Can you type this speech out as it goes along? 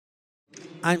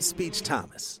I'm Speech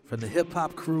Thomas from the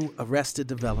hip-hop crew Arrested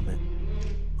Development.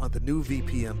 On the new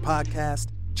VPM podcast,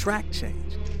 Track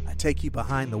Change, I take you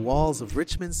behind the walls of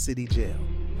Richmond City Jail,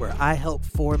 where I help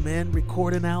 4 men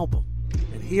record an album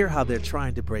and hear how they're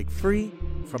trying to break free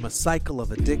from a cycle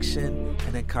of addiction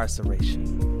and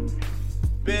incarceration.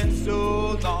 Been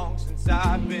so long since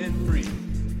I've been free.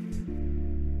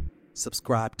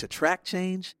 Subscribe to Track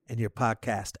Change in your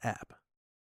podcast app.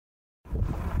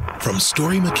 From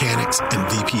Story Mechanics and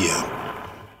VPM.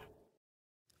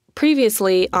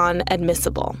 Previously on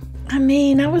Admissible. I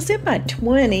was in my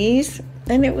 20s,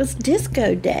 and it was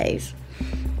disco days.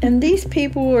 And these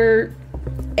people were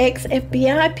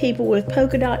ex-FBI people with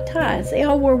polka dot ties. They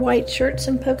all wore white shirts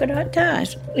and polka dot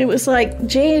ties. It was like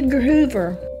J. Edgar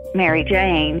Hoover. Mary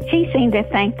Jane, she seemed to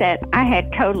think that I had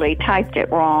totally typed it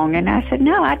wrong. And I said,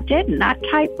 no, I didn't. I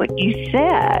typed what you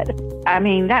said.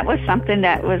 That was something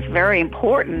that was very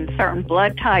important, certain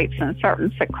blood types and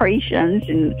certain secretions.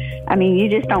 And, you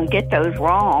just don't get those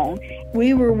wrong.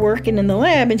 We were working in the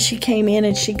lab, and she came in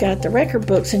and she got the record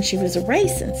books, and she was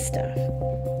erasing stuff.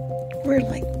 We're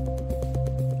like,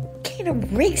 can't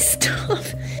erase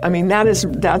stuff.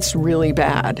 That's really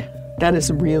bad. That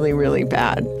is really, really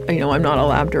bad. I'm not a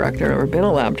lab director, I've never been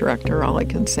a lab director. All I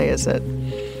can say is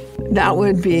that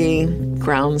would be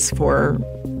grounds for,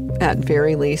 at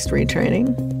very least,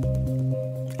 retraining,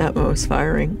 at most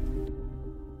firing.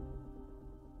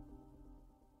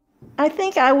 I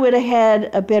think I would have had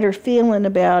a better feeling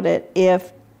about it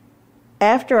if,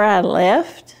 after I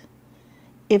left,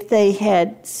 if they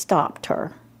had stopped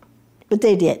her. But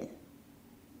they didn't.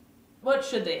 What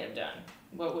should they have done?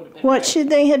 What should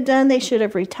they have done? They should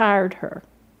have retired her.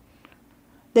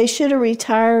 They should have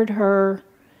retired her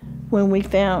when we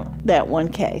found that one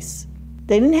case.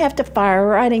 They didn't have to fire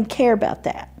her. I didn't care about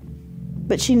that.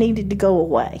 But she needed to go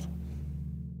away.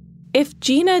 If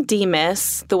Gina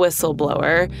Demas, the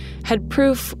whistleblower, had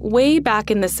proof way back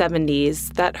in the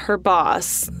 70s that her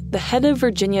boss, the head of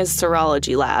Virginia's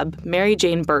serology lab, Mary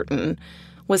Jane Burton,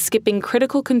 was skipping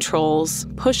critical controls,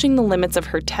 pushing the limits of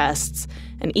her tests,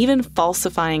 and even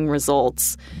falsifying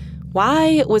results,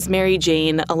 why was Mary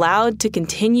Jane allowed to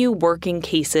continue working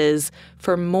cases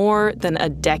for more than a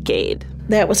decade?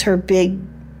 That was her big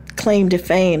claim to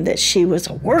fame, that she was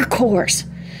a workhorse.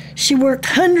 She worked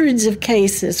hundreds of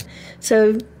cases,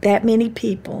 so that many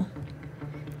people.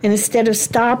 And instead of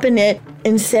stopping it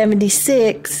in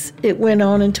 76, it went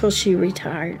on until she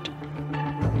retired.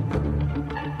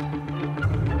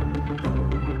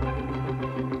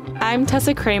 I'm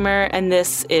Tessa Kramer, and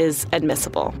this is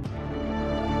Admissible.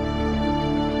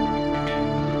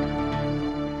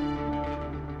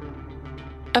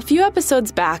 A few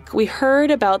episodes back, we heard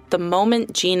about the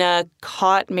moment Gina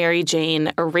caught Mary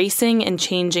Jane erasing and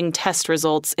changing test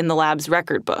results in the lab's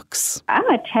record books. I'm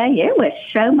going to tell you, it was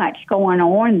so much going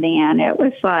on then. It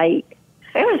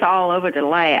was all over the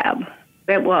lab.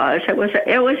 It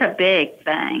was a big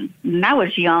thing. And I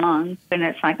was young, and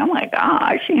it's like, oh my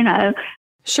gosh,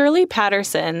 Shirley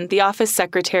Patterson, the office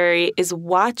secretary, is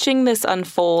watching this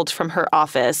unfold from her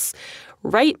office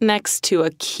right next to a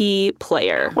key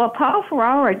player. Well, Paul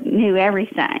Ferrara knew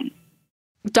everything.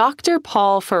 Dr.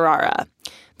 Paul Ferrara,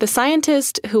 the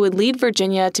scientist who would lead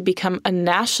Virginia to become a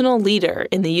national leader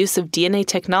in the use of DNA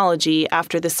technology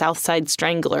after the Southside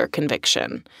Strangler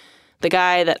conviction. The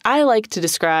guy that I like to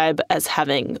describe as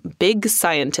having big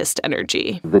scientist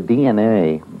energy. The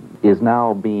DNA is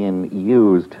now being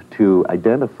used to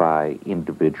identify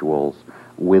individuals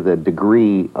with a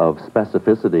degree of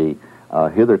specificity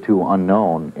hitherto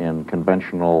unknown in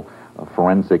conventional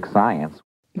forensic science.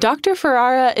 Dr.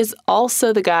 Ferrara is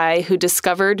also the guy who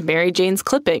discovered Mary Jane's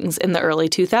clippings in the early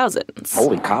 2000s.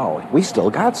 Holy cow, we still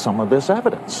got some of this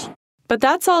evidence. But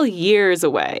that's all years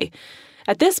away.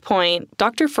 At this point,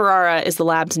 Dr. Ferrara is the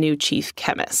lab's new chief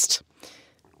chemist.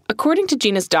 According to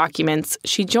Gina's documents,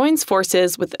 she joins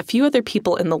forces with a few other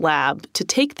people in the lab to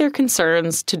take their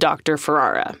concerns to Dr.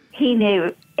 Ferrara. He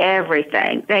knew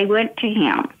everything. They went to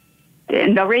him.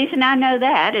 And the reason I know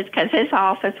that is because his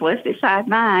office was beside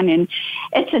mine, and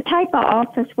it's a type of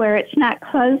office where it's not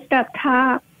closed up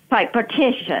top, like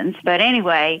partitions. But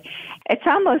anyway, it's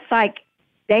almost like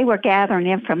they were gathering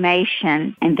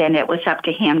information, and then it was up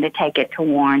to him to take it to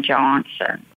Warren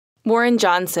Johnson. Warren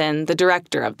Johnson, the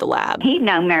director of the lab. He'd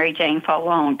known Mary Jane for a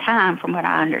long time, from what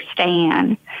I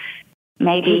understand.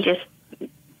 Maybe he just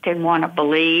didn't want to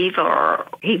believe, or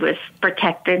he was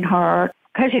protecting her,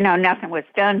 because, nothing was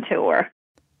done to her.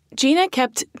 Gina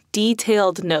kept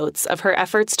detailed notes of her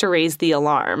efforts to raise the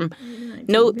alarm,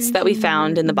 notes that we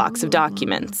found in the box of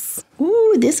documents.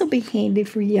 Ooh, this'll be handy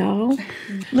for y'all.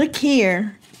 Look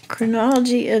here.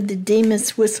 Chronology of the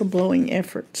Demas whistleblowing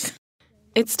efforts.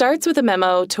 It starts with a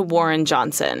memo to Warren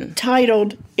Johnson,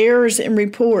 Titled Errors in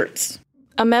Reports.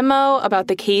 a memo about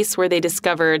the case where they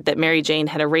discovered that Mary Jane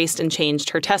had erased and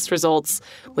changed her test results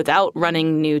without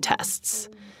running new tests.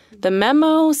 The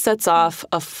memo sets off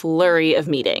a flurry of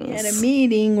meetings. Had a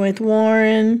meeting with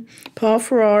Warren, Paul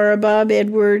Ferrara, Bob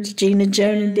Edwards, Gina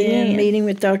Demas, meeting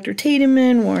with Dr.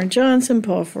 Tiedemann, Warren Johnson,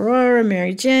 Paul Ferrara,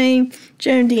 Mary Jane,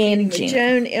 Joan Deanna,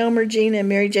 Joan, Elmer, Gina, and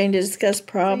Mary Jane to discuss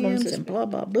problems and blah,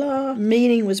 blah, blah.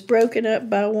 Meeting was broken up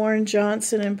by Warren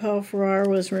Johnson and Paul Ferrara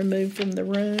was removed from the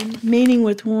room. Meeting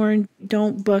with Warren,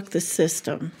 don't buck the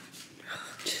system.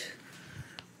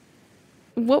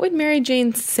 What would Mary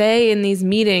Jane say in these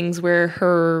meetings where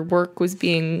her work was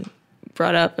being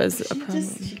brought up as a problem?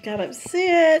 She got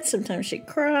upset. Sometimes she'd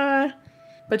cry.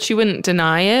 But she wouldn't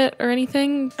deny it or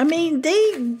anything? I mean,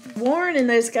 Warren and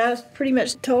those guys pretty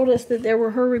much told us that there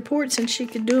were her reports and she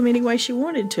could do them any way she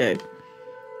wanted to.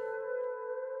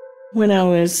 When I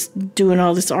was doing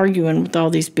all this arguing with all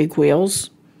these big wheels,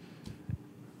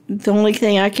 the only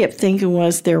thing I kept thinking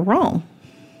was they're wrong.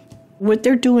 What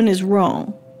they're doing is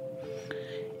wrong.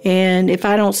 And if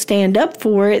I don't stand up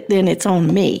for it, then it's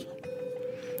on me.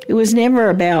 It was never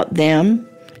about them.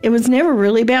 It was never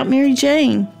really about Mary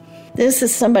Jane. This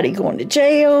is somebody going to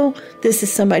jail. This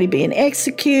is somebody being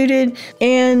executed.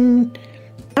 And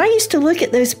I used to look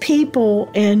at those people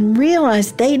and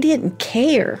realize they didn't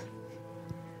care.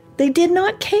 They did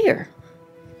not care.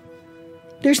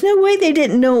 There's no way they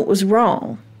didn't know it was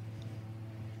wrong.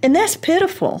 And that's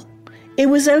pitiful. It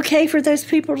was okay for those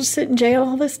people to sit in jail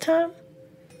all this time?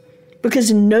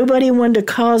 Because nobody wanted to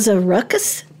cause a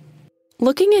ruckus?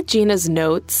 Looking at Gina's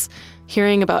notes,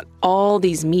 hearing about all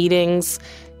these meetings,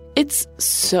 it's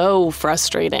so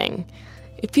frustrating.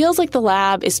 It feels like the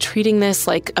lab is treating this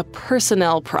like a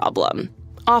personnel problem,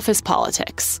 office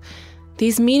politics.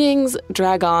 These meetings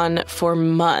drag on for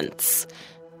months.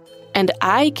 And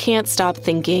I can't stop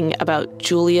thinking about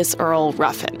Julius Earl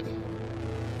Ruffin.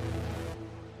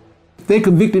 They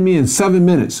convicted me in 7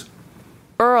 minutes.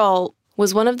 Earl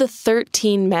was one of the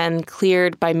 13 men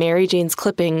cleared by Mary Jane's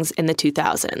clippings in the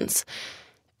 2000s,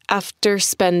 after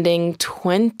spending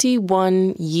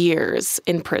 21 years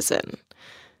in prison.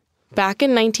 Back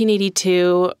in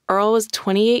 1982, Earl was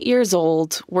 28 years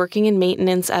old, working in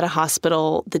maintenance at a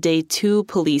hospital the day 2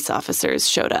 police officers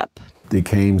showed up. They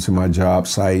came to my job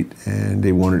site and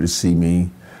they wanted to see me.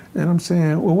 And I'm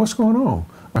saying, well, what's going on?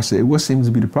 I said, what seems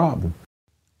to be the problem?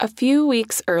 A few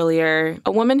weeks earlier,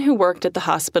 a woman who worked at the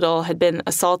hospital had been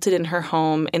assaulted in her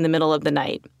home in the middle of the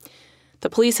night.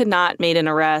 The police had not made an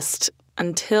arrest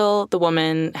until the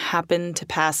woman happened to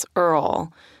pass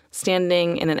Earl,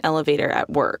 standing in an elevator at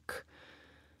work.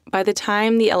 By the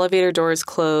time the elevator doors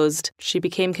closed, she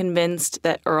became convinced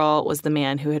that Earl was the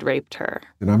man who had raped her.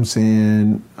 And I'm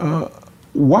saying,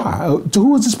 why?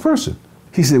 Who is this person?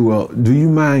 He said, well, do you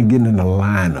mind getting in a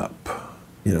lineup,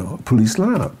 a police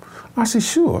lineup? I said,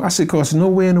 sure. I said, because no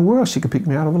way in the world she could pick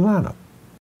me out of a lineup.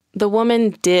 The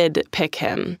woman did pick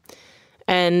him,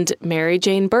 and Mary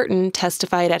Jane Burton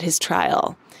testified at his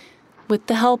trial with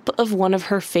the help of one of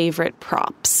her favorite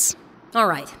props. All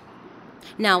right.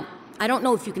 Now, I don't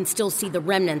know if you can still see the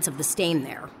remnants of the stain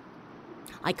there.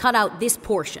 I cut out this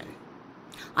portion.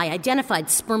 I identified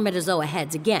spermatozoa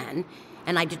heads again,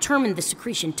 and I determined the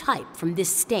secretion type from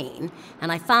this stain,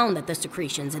 and I found that the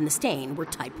secretions in the stain were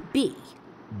type B.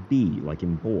 B like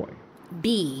in boy.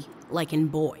 B like in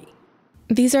boy.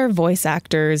 These are voice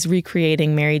actors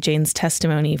recreating Mary Jane's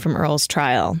testimony from Earl's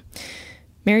trial.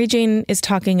 Mary Jane is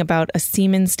talking about a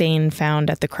semen stain found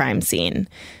at the crime scene.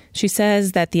 She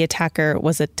says that the attacker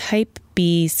was a type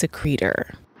B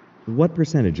secretor. What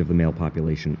percentage of the male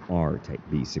population are type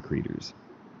B secretors?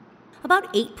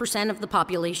 About 8% of the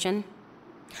population.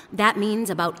 That means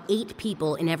about 8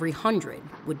 people in every 100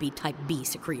 would be type B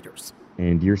secretors.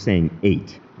 And you're saying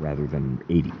 8 rather than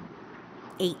 80.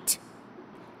 8.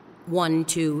 1,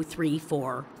 2, 3,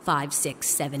 4, 5, 6,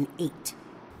 7, 8.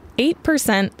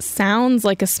 8% sounds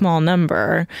like a small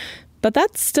number, but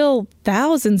that's still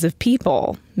thousands of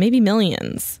people, maybe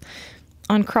millions.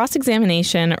 On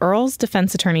cross-examination, Earl's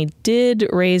defense attorney did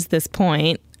raise this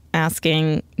point,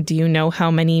 asking, do you know how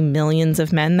many millions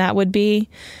of men that would be?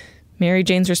 Mary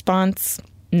Jane's response,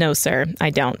 no, sir, I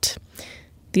don't.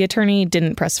 The attorney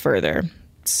didn't press further,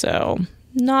 so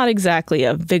not exactly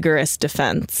a vigorous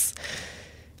defense.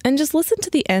 And just listen to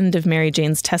the end of Mary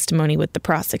Jane's testimony with the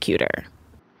prosecutor.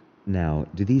 Now,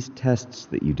 do these tests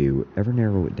that you do ever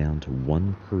narrow it down to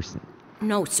one person?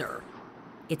 No, sir.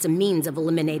 It's a means of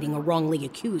eliminating a wrongly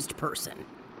accused person.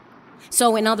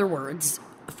 So, in other words,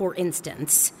 for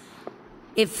instance,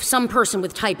 If some person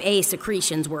with type A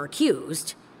secretions were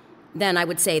accused, then I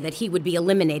would say that he would be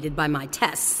eliminated by my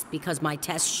tests because my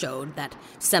tests showed that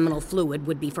seminal fluid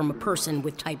would be from a person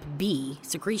with type B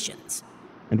secretions.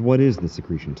 And what is the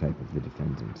secretion type of the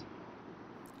defendant?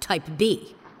 Type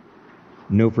B.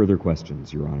 No further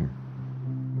questions, Your Honor.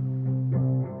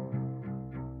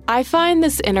 I find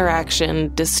this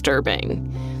interaction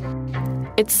disturbing.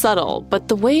 It's subtle, but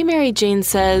the way Mary Jane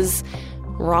says,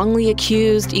 wrongly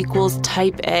accused equals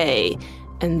type A,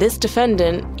 and this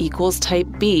defendant equals type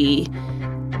B,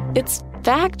 it's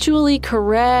factually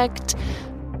correct,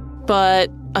 but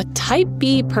a type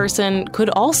B person could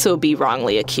also be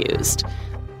wrongly accused.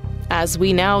 As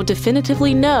we now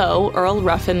definitively know Earl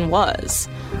Ruffin was.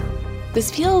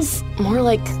 This feels more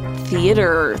like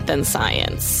theater than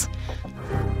science.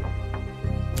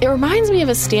 It reminds me of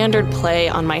a standard play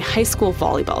on my high school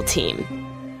volleyball team.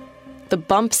 The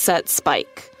bump set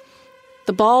spike.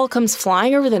 The ball comes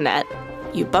flying over the net,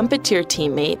 you bump it to your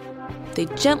teammate, they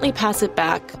gently pass it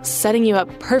back, setting you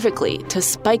up perfectly to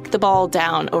spike the ball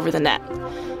down over the net.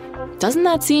 Doesn't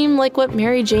that seem like what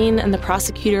Mary Jane and the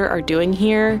prosecutor are doing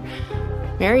here?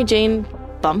 Mary Jane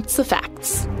bumps the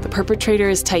facts. The perpetrator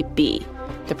is type B.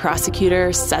 The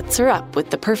prosecutor sets her up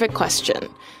with the perfect question.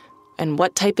 And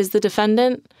what type is the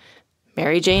defendant?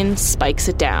 Mary Jane spikes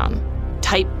it down.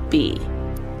 Type B.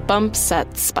 Bump,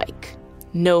 set, spike.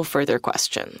 No further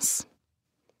questions.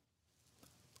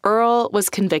 Earl was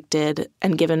convicted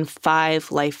and given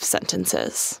 5 life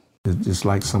sentences. It's just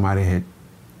like somebody had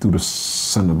threw the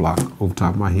cinder block over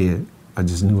top of my head. I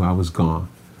just knew I was gone,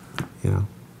 you know.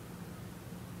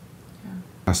 Yeah.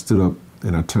 I stood up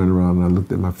and I turned around and I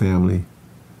looked at my family.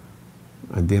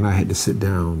 And then I had to sit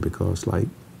down because, like,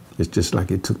 it's just like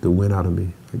it took the wind out of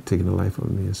me, like taking the life out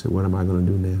of me. I said, what am I going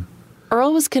to do now?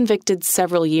 Earl was convicted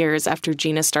several years after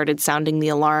Gina started sounding the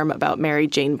alarm about Mary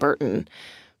Jane Burton.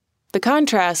 The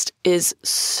contrast is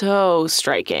so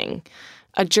striking.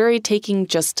 A jury taking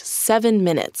just 7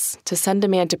 minutes to send a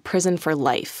man to prison for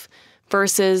life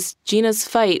versus Gina's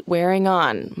fight wearing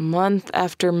on month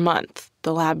after month,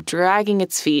 the lab dragging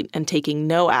its feet and taking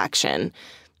no action.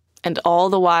 And all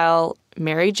the while,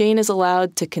 Mary Jane is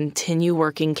allowed to continue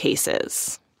working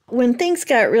cases. When things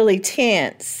got really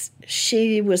tense,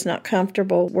 she was not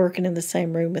comfortable working in the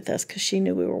same room with us because she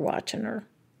knew we were watching her.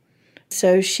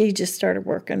 So she just started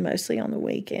working mostly on the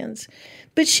weekends.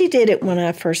 But she did it when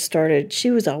I first started.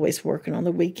 She was always working on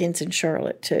the weekends in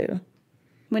Charlotte, too.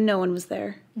 When no one was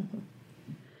there. Mm-hmm.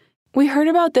 We heard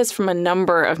about this from a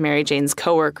number of Mary Jane's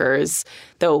coworkers,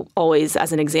 though always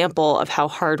as an example of how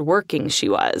hardworking she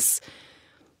was.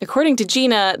 According to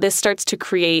Gina, this starts to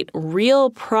create real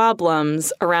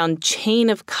problems around chain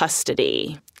of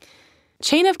custody.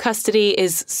 Chain of custody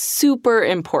is super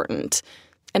important,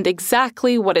 and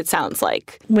exactly what it sounds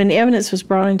like. When evidence was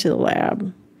brought into the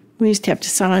lab, we used to have to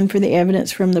sign for the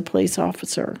evidence from the police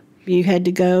officer. You had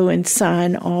to go and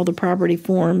sign all the property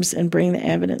forms and bring the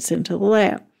evidence into the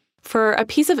lab. For a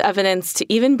piece of evidence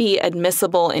to even be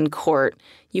admissible in court,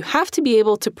 you have to be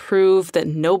able to prove that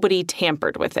nobody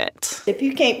tampered with it. If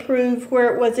you can't prove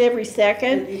where it was every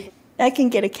second, that can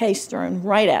get a case thrown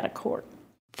right out of court.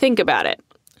 Think about it.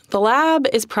 The lab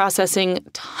is processing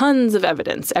tons of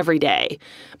evidence every day,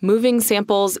 moving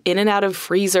samples in and out of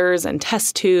freezers and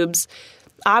test tubes.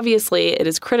 Obviously, it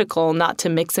is critical not to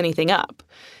mix anything up.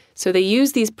 So they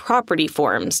use these property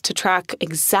forms to track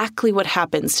exactly what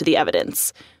happens to the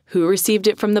evidence. Who received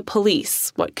it from the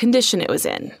police, what condition it was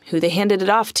in, who they handed it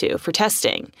off to for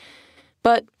testing.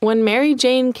 But when Mary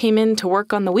Jane came in to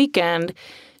work on the weekend,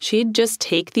 she'd just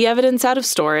take the evidence out of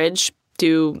storage,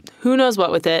 do who knows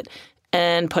what with it,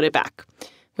 and put it back,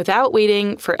 without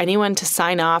waiting for anyone to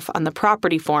sign off on the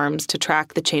property forms to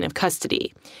track the chain of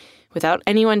custody, without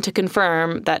anyone to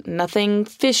confirm that nothing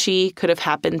fishy could have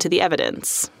happened to the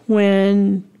evidence.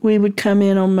 When we would come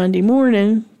in on Monday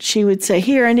morning, she would say,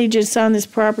 here, I need you to sign this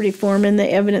property form, and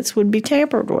the evidence would be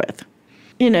tampered with.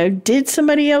 You know, did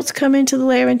somebody else come into the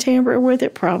lab and tamper with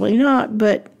it? Probably not,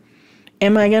 but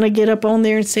am I going to get up on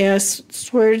there and say, I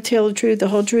swear to tell the truth, the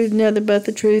whole truth, nothing but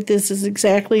the truth, this is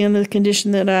exactly in the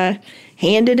condition that I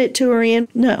handed it to her in?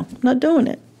 No, I'm not doing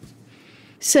it.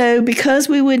 So because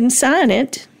we wouldn't sign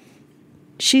it,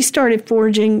 she started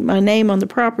forging my name on the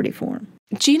property form.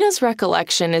 Gina's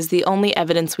recollection is the only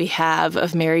evidence we have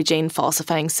of Mary Jane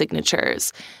falsifying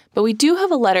signatures, but we do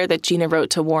have a letter that Gina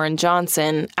wrote to Warren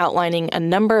Johnson outlining a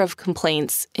number of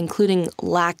complaints, including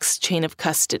lax chain of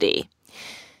custody.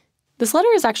 This letter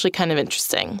is actually kind of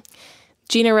interesting.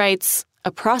 Gina writes,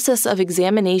 A process of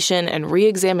examination and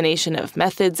re-examination of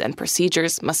methods and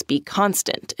procedures must be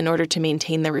constant in order to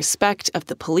maintain the respect of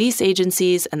the police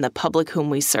agencies and the public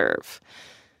whom we serve.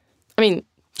 I mean,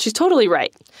 she's totally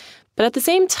right. But at the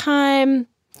same time,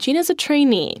 Gina's a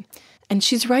trainee, and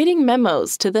she's writing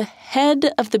memos to the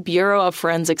head of the Bureau of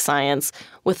Forensic Science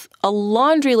with a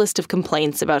laundry list of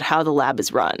complaints about how the lab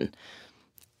is run.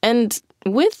 And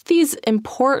with these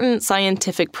important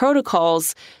scientific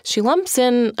protocols, she lumps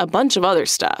in a bunch of other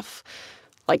stuff,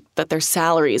 like that their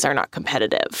salaries are not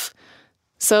competitive.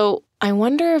 So I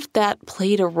wonder if that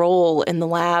played a role in the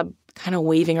lab kind of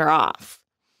waving her off.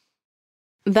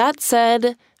 That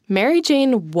said, Mary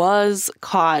Jane was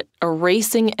caught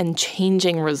erasing and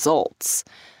changing results.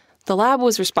 The lab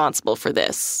was responsible for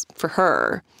this, for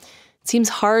her. It seems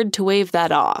hard to wave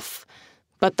that off,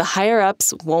 but the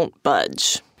higher-ups won't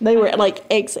budge. They were like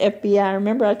ex-FBI.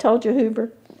 Remember I told you,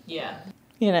 Hoover? Yeah.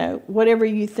 You know, whatever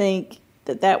you think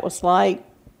that was like,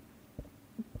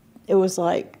 it was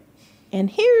like, and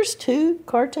here's two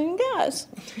cartoon guys.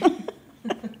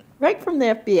 Right from the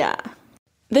FBI.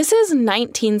 This is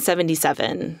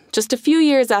 1977, just a few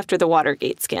years after the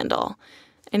Watergate scandal.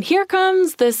 And here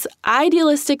comes this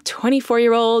idealistic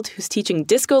 24-year-old who's teaching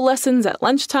disco lessons at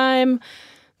lunchtime,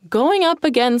 going up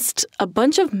against a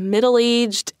bunch of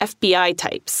middle-aged FBI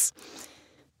types.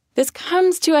 This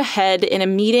comes to a head in a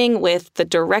meeting with the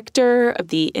director of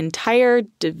the entire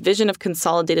Division of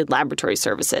Consolidated Laboratory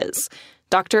Services,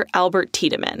 Dr. Albert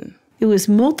Tiedemann. It was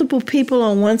multiple people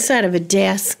on one side of a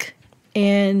desk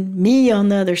and me on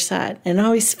the other side. And I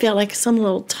always felt like some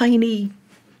little tiny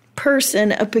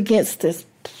person up against this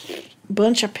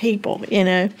bunch of people, you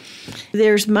know.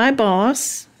 There's my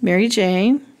boss, Mary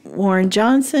Jane, Warren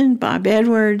Johnson, Bob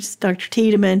Edwards, Dr.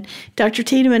 Tiedemann. Dr.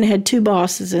 Tiedemann had two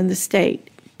bosses in the state,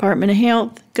 Department of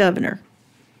Health, governor.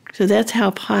 So that's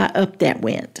how high up that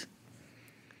went.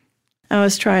 I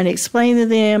was trying to explain to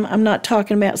them, I'm not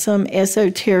talking about some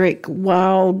esoteric,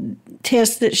 wild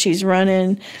test that she's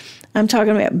running. I'm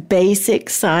talking about basic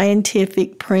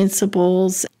scientific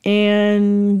principles,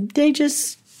 and they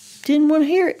just didn't want to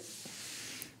hear it.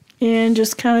 And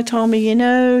just kind of told me, you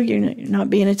know, you're not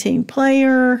being a team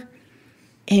player.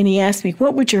 And he asked me,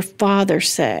 what would your father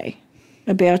say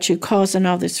about you causing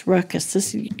all this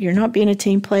ruckus? You're not being a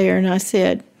team player. And I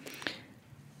said,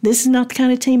 this is not the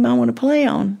kind of team I want to play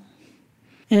on.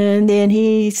 And then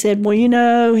he said, well, you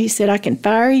know, he said, I can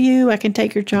fire you. I can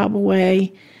take your job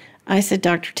away. I said,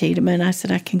 Dr. Tiedemann, I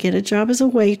said, I can get a job as a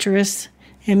waitress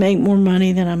and make more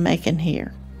money than I'm making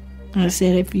here. I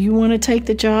said, if you want to take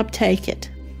the job, take it.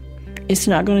 It's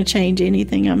not going to change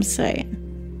anything I'm saying.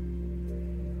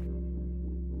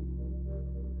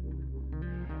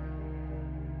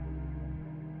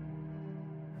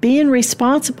 Being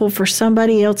responsible for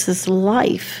somebody else's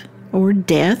life or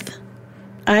death,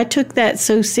 I took that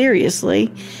so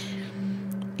seriously.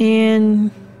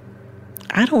 And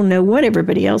I don't know what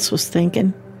everybody else was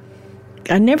thinking.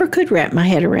 I never could wrap my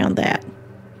head around that.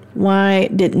 Why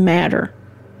it didn't matter.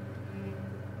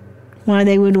 Why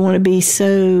they would want to be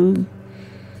so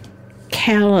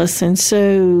callous and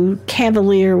so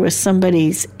cavalier with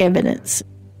somebody's evidence.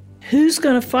 Who's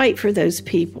going to fight for those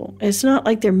people? It's not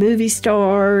like they're movie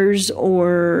stars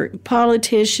or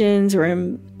politicians or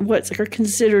what's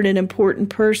considered an important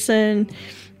person.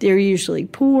 They're usually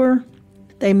poor.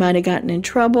 They might have gotten in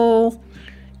trouble.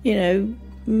 You know,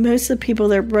 most of the people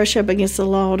that brush up against the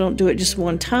law don't do it just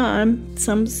one time.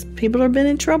 Some people have been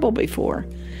in trouble before.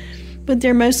 But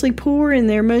they're mostly poor, and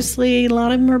a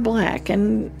lot of them are black,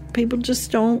 and people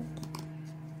just don't,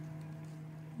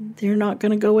 they're not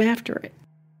going to go after it.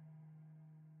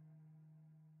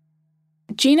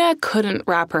 Gina couldn't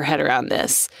wrap her head around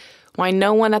this, why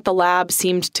no one at the lab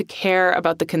seemed to care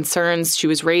about the concerns she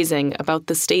was raising about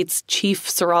the state's chief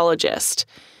serologist.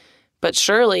 But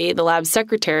surely the lab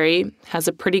secretary has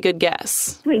a pretty good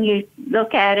guess. When you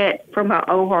look at it from an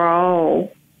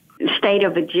overall state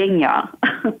of Virginia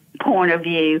point of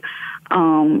view,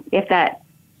 if that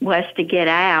was to get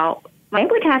out, they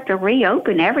would have to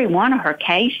reopen every one of her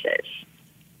cases.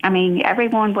 I mean,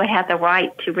 everyone would have the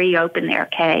right to reopen their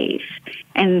case.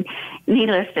 And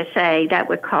needless to say, that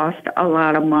would cost a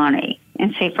lot of money.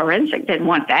 And see, forensic didn't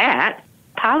want that.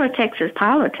 Politics is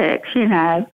politics, you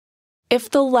know.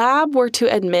 If the lab were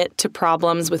to admit to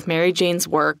problems with Mary Jane's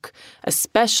work,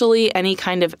 especially any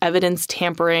kind of evidence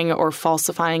tampering or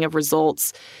falsifying of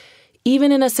results,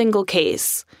 even in a single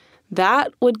case,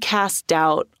 that would cast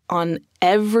doubt on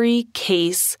every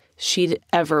case she'd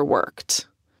ever worked.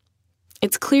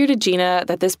 It's clear to Gina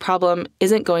that this problem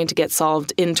isn't going to get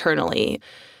solved internally.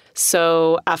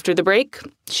 So after the break,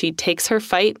 she takes her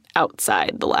fight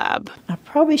outside the lab. I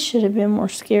probably should have been more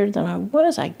scared than I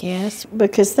was, I guess,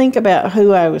 because think about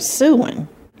who I was suing.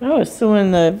 I was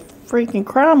suing the freaking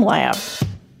crime lab.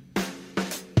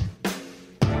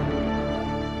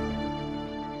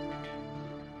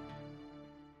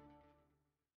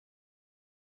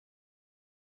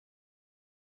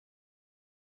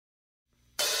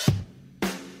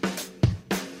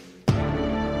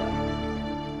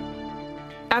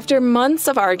 After months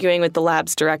of arguing with the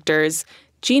lab's directors,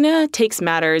 Gina takes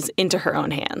matters into her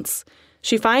own hands.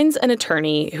 She finds an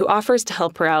attorney who offers to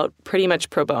help her out pretty much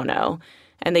pro bono,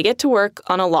 and they get to work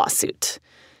on a lawsuit,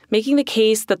 making the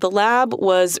case that the lab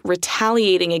was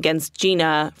retaliating against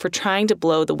Gina for trying to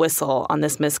blow the whistle on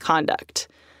this misconduct,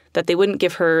 that they wouldn't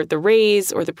give her the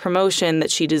raise or the promotion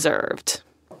that she deserved.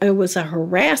 It was a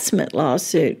harassment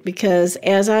lawsuit because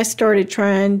as I started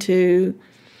trying to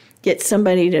get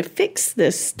somebody to fix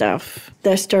this stuff,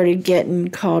 I started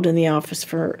getting called in the office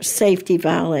for safety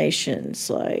violations,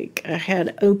 like I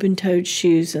had open-toed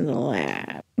shoes in the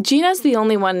lab. Gina's the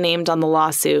only one named on the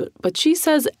lawsuit, but she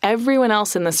says everyone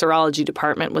else in the serology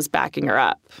department was backing her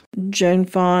up. Joan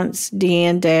Fonts,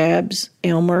 Deanne Dabbs,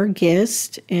 Elmer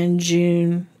Gist, and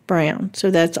June Brown.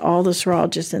 So that's all the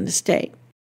serologists in the state.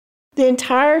 The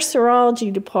entire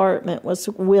serology department was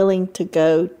willing to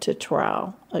go to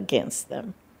trial against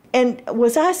them. And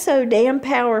was I so damn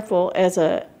powerful as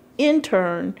an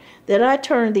intern that I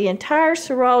turned the entire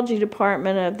serology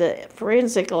department of the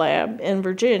forensic lab in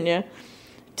Virginia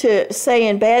to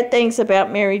saying bad things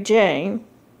about Mary Jane?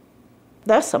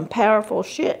 That's some powerful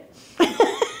shit.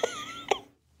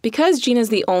 Because Gina's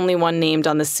the only one named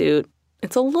on the suit,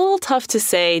 it's a little tough to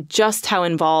say just how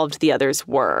involved the others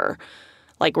were.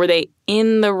 Like, were they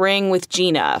in the ring with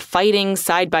Gina, fighting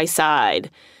side by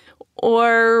side?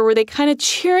 Or were they kind of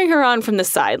cheering her on from the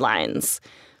sidelines?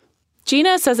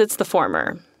 Gina says it's the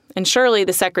former. And Shirley,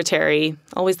 the secretary,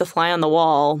 always the fly on the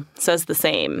wall, says the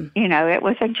same. You know, it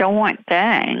was a joint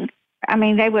thing. I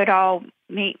mean, they would all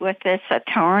meet with this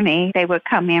attorney. They would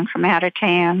come in from out of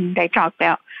town. They talked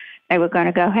about they were going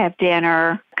to go have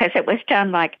dinner because it was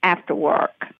done like after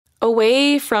work.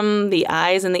 Away from the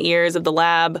eyes and the ears of the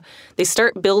lab, they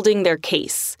start building their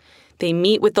case. They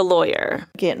meet with the lawyer.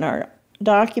 Getting our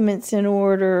documents in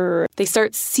order. They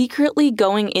start secretly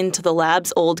going into the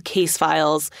lab's old case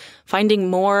files, finding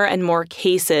more and more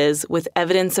cases with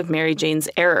evidence of Mary Jane's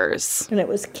errors. And it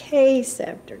was case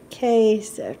after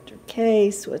case after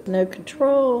case with no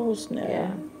controls, no.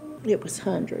 Yeah. It was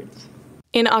hundreds.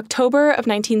 In October of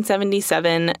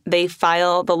 1977, they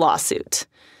file the lawsuit.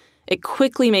 It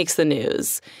quickly makes the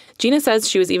news. Gina says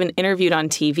she was even interviewed on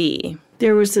TV.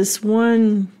 There was this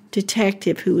one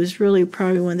detective who was really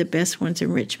probably one of the best ones in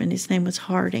Richmond. His name was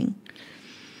Harding.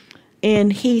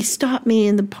 And he stopped me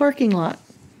in the parking lot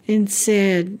and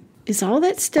said, "Is all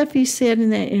that stuff you said in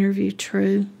that interview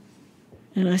true?"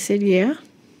 And I said, "Yeah."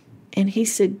 And he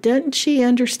said, "Doesn't she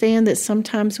understand that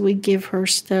sometimes we give her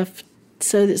stuff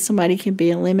so that somebody can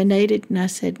be eliminated?" And I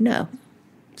said, "No,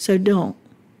 so don't."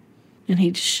 And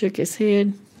he just shook his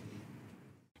head.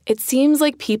 It seems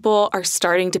like people are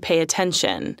starting to pay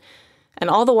attention. And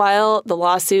all the while, the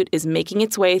lawsuit is making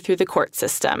its way through the court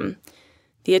system.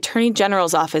 The Attorney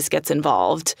General's office gets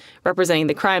involved, representing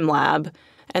the crime lab,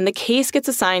 and the case gets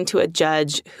assigned to a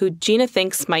judge who Gina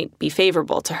thinks might be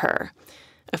favorable to her.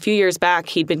 A few years back,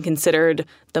 he'd been considered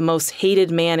the most hated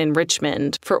man in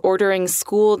Richmond for ordering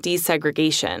school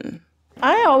desegregation.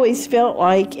 I always felt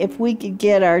like if we could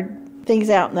get our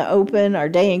things out in the open, our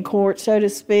day in court, so to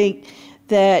speak,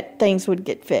 that things would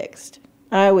get fixed.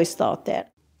 I always thought that.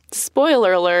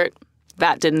 Spoiler alert,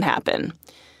 that didn't happen.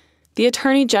 The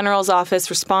Attorney General's office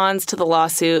responds to the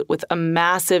lawsuit with a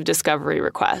massive discovery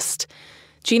request.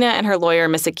 Gina and her lawyer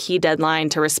miss a key deadline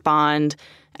to respond,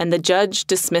 and the judge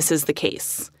dismisses the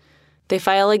case. They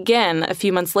file again a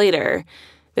few months later.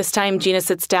 This time, Gina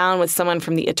sits down with someone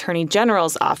from the Attorney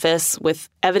General's office with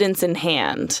evidence in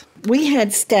hand. We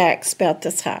had stacks about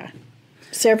this high,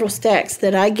 several stacks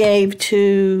that I gave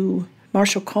to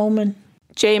Marshall Coleman.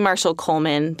 J. Marshall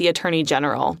Coleman, the Attorney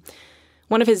General.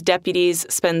 One of his deputies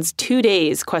spends 2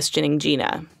 days questioning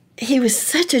Gina. He was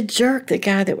such a jerk, the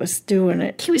guy that was doing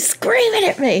it. He was screaming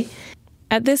at me.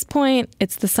 At this point,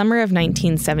 it's the summer of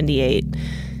 1978.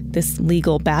 This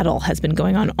legal battle has been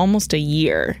going on almost a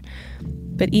year.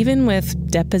 But even with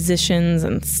depositions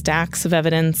and stacks of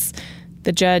evidence,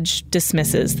 the judge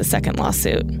dismisses the second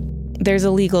lawsuit. There's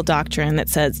a legal doctrine that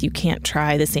says you can't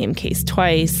try the same case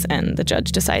twice, and the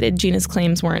judge decided Gina's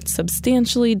claims weren't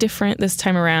substantially different this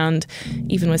time around,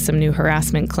 even with some new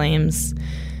harassment claims.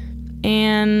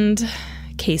 And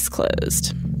case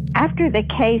closed. After the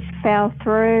case fell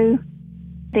through,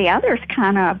 the others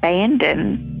kind of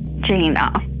abandoned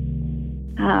Gina.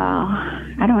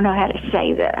 I don't know how to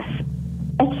say this.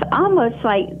 It's almost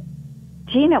like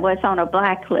Gina was on a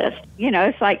blacklist.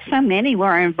 It's like so many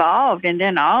were involved, and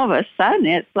then all of a sudden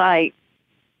it's like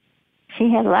she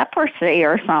had leprosy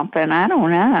or something. I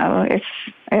don't know.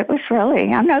 It was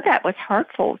really, I know that was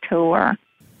hurtful to her.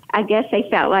 I guess they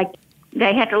felt like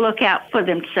they had to look out for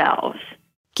themselves.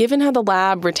 Given how the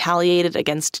lab retaliated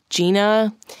against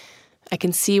Gina, I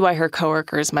can see why her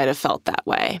coworkers might have felt that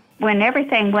way. When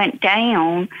everything went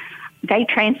down, they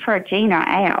transferred Gina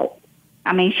out.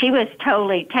 I mean, she was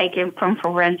totally taken from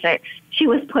forensics. She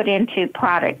was put into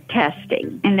product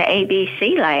testing in the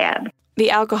ABC lab.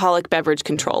 The Alcoholic Beverage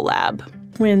Control Lab.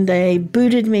 When they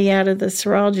booted me out of the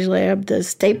serology lab, the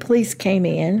state police came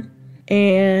in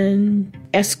and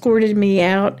escorted me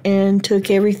out and took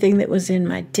everything that was in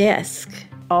my desk.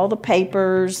 All the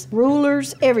papers,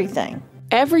 rulers, everything.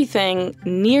 Everything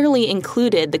nearly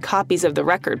included the copies of the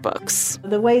record books.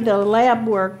 The way the lab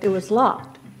worked, it was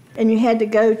locked. And you had to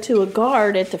go to a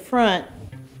guard at the front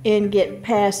and get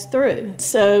passed through.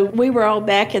 So we were all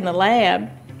back in the lab,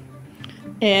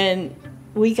 and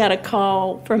we got a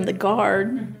call from the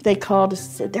guard. They called us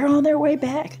and said, they're on their way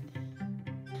back.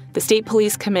 The state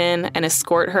police come in and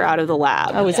escort her out of the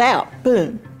lab. I was out.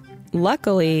 Boom.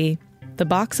 Luckily, the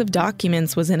box of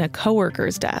documents was in a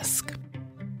coworker's desk.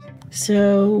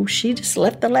 So she just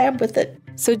left the lab with it.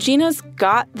 So Gina's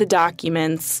got the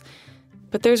documents,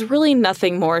 but there's really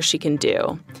nothing more she can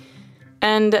do.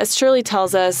 And as Shirley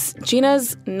tells us,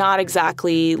 Gina's not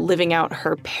exactly living out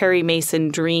her Perry Mason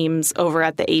dreams over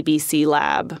at the ABC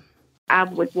lab. I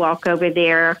would walk over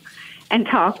there and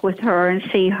talk with her and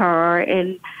see her,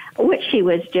 and what she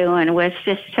was doing was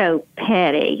just so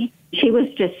petty. She was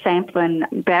just sampling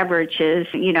beverages,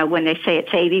 when they say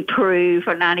it's 80 proof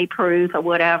or 90 proof or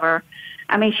whatever.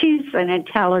 I mean, she's an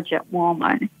intelligent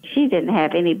woman. She didn't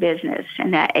have any business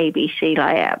in that ABC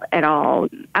lab at all.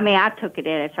 I mean, I took it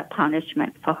as a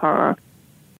punishment for her.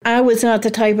 I was not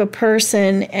the type of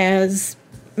person as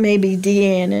maybe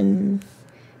Deanne and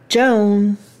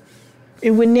Joan.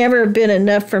 It would never have been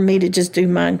enough for me to just do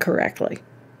mine correctly.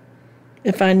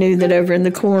 If I knew that over in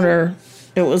the corner,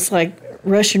 it was like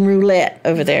Russian roulette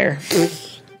over there.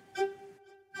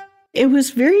 It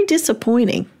was very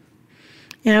disappointing.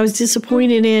 And I was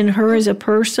disappointed in her as a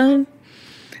person.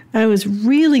 I was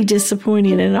really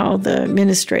disappointed in all the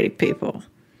administrative people.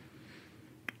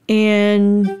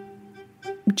 And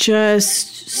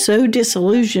just so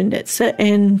disillusioned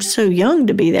and so young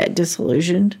to be that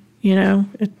disillusioned,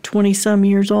 at 20-some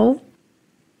years old.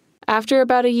 After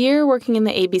about a year working in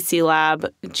the ABC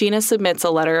lab, Gina submits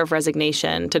a letter of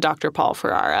resignation to Dr. Paul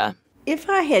Ferrara. If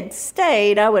I had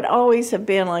stayed, I would always have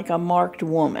been like a marked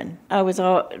woman. I was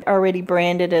already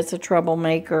branded as a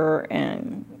troublemaker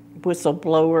and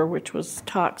whistleblower, which was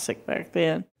toxic back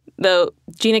then. Though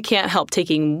Gina can't help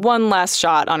taking one last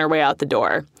shot on her way out the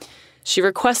door. She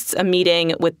requests a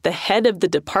meeting with the head of the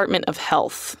Department of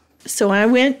Health. So I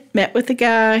met with the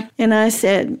guy, and I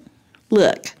said,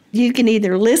 look, you can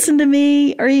either listen to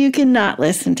me or you can not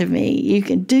listen to me. You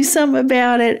can do something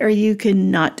about it or you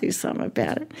can not do something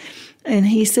about it. And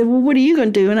he said, well, what are you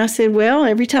going to do? And I said, well,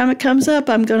 every time it comes up,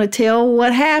 I'm going to tell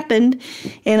what happened.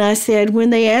 And I said,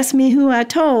 when they ask me who I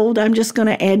told, I'm just going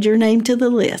to add your name to the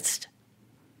list.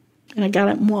 And I got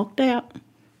up and walked out.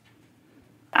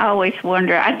 I always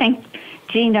wonder, I think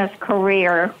Gina's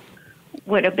career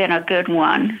would have been a good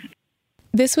one.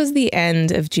 This was the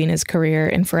end of Gina's career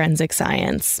in forensic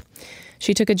science.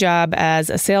 She took a job as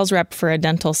a sales rep for a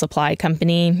dental supply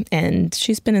company, and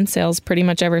she's been in sales pretty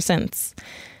much ever since.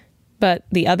 But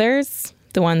the others,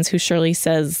 the ones who Shirley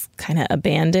says kind of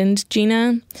abandoned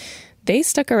Gina, they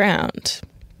stuck around.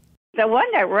 The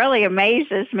one that really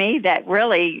amazes me, that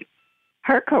really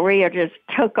her career just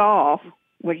took off,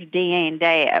 was Gina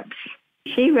Demas.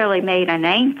 She really made a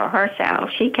name for herself.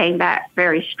 She came back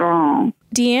very strong.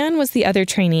 Deanne was the other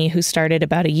trainee who started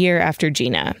about a year after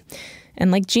Gina.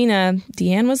 And like Gina,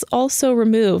 Deanne was also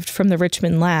removed from the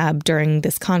Richmond lab during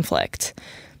this conflict.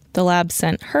 The lab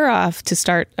sent her off to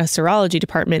start a serology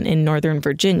department in Northern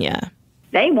Virginia.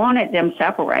 They wanted them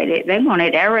separated. They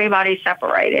wanted everybody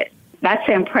separated. That's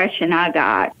the impression I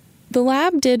got. The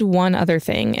lab did one other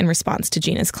thing in response to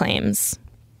Gina's claims.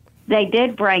 They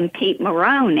did bring Pete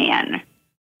Marone in.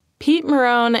 Pete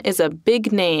Marone is a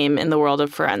big name in the world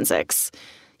of forensics.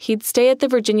 He'd stay at the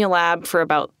Virginia lab for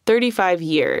about 35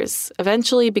 years,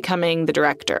 eventually becoming the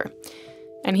director.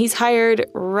 And he's hired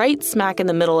right smack in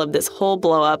the middle of this whole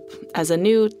blow-up as a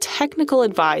new technical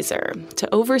advisor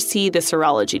to oversee the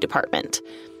serology department.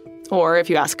 or if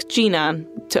you ask Gina,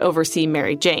 to oversee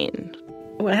Mary Jane.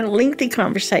 I had a lengthy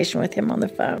conversation with him on the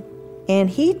phone, and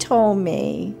he told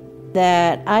me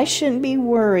that I shouldn't be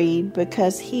worried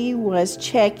because he was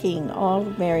checking all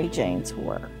of Mary Jane's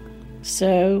work.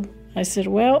 So I said,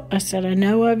 I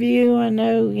know of you. I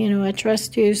know, I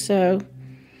trust you. So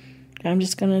I'm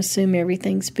just going to assume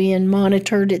everything's being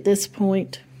monitored at this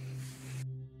point.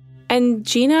 And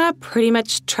Gina pretty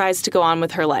much tries to go on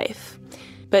with her life.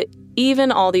 But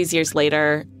even all these years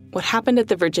later, what happened at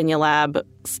the Virginia lab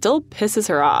still pisses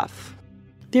her off.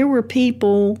 There were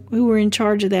people who were in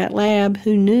charge of that lab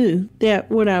who knew that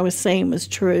what I was saying was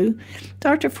true.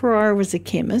 Dr. Farrar was a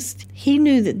chemist. He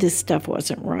knew that this stuff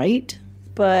wasn't right,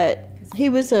 but he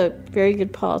was a very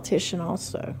good politician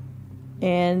also.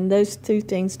 And those two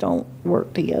things don't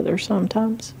work together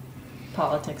sometimes.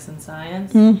 Politics and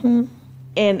science? Mm-hmm.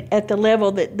 And at the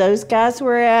level that those guys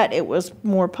were at, it was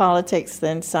more politics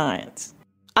than science.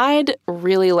 I'd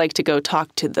really like to go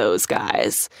talk to those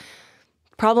guys.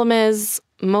 Problem is,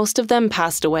 most of them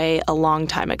passed away a long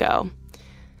time ago.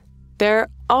 There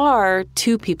are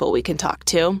two people we can talk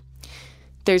to.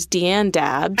 There's Deanne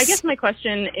Dabbs. I guess my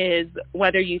question is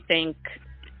whether you think,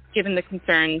 given the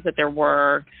concerns that there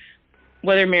were,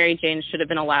 whether Mary Jane should have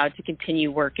been allowed to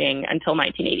continue working until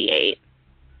 1988.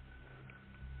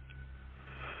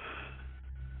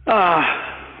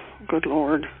 Good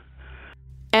Lord.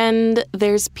 And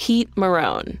there's Pete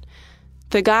Marone,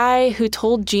 the guy who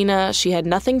told Gina she had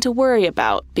nothing to worry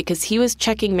about because he was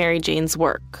checking Mary Jane's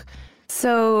work.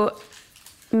 So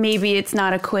maybe it's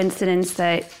not a coincidence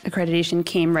that accreditation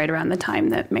came right around the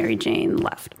time that Mary Jane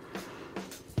left.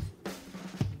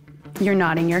 You're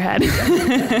nodding your head.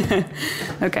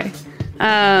 Okay.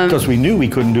 Because we knew we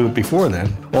couldn't do it before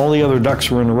then. All the other ducks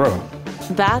were in a row.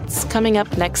 That's coming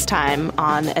up next time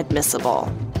on Admissible.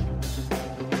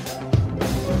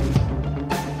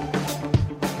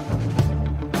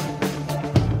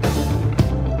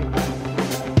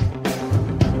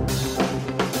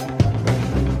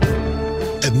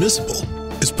 Admissible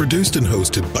is produced and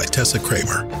hosted by Tessa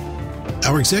Kramer.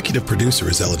 Our executive producer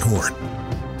is Ellen Horn.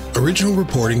 Original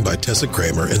reporting by Tessa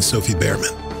Kramer and Sophie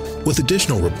Behrman, with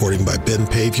additional reporting by Ben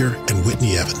Pavier and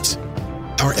Whitney Evans.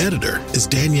 Our editor is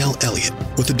Danielle Elliott,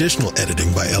 with additional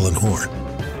editing by Ellen Horn.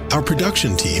 Our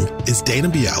production team is Dana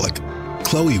Bialik,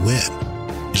 Chloe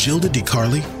Wynn, Gilda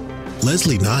DiCarli,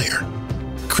 Leslie Nyer,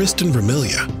 Kristen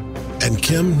Vermilia, and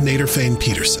Kim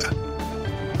Naderfane-Petersa.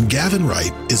 Gavin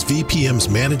Wright is VPM's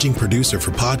managing producer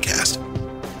for podcast.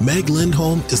 Meg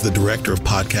Lindholm is the director of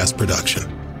podcast production.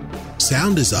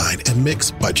 Sound design and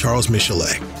mix by Charles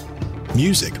Michelet.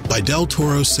 Music by Del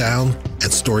Toro Sound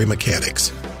and Story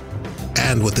Mechanics.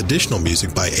 And with additional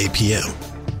music by APM.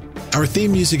 Our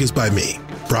theme music is by me,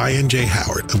 Brian J.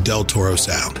 Howard of Del Toro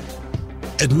Sound.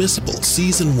 Admissible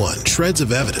Season 1 Shreds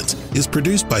of Evidence is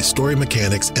produced by Story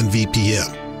Mechanics and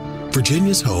VPM,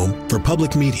 Virginia's home for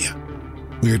public media.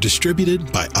 We are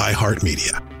distributed by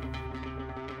iHeartMedia.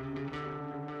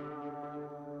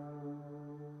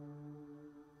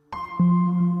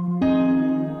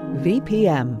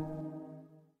 VPM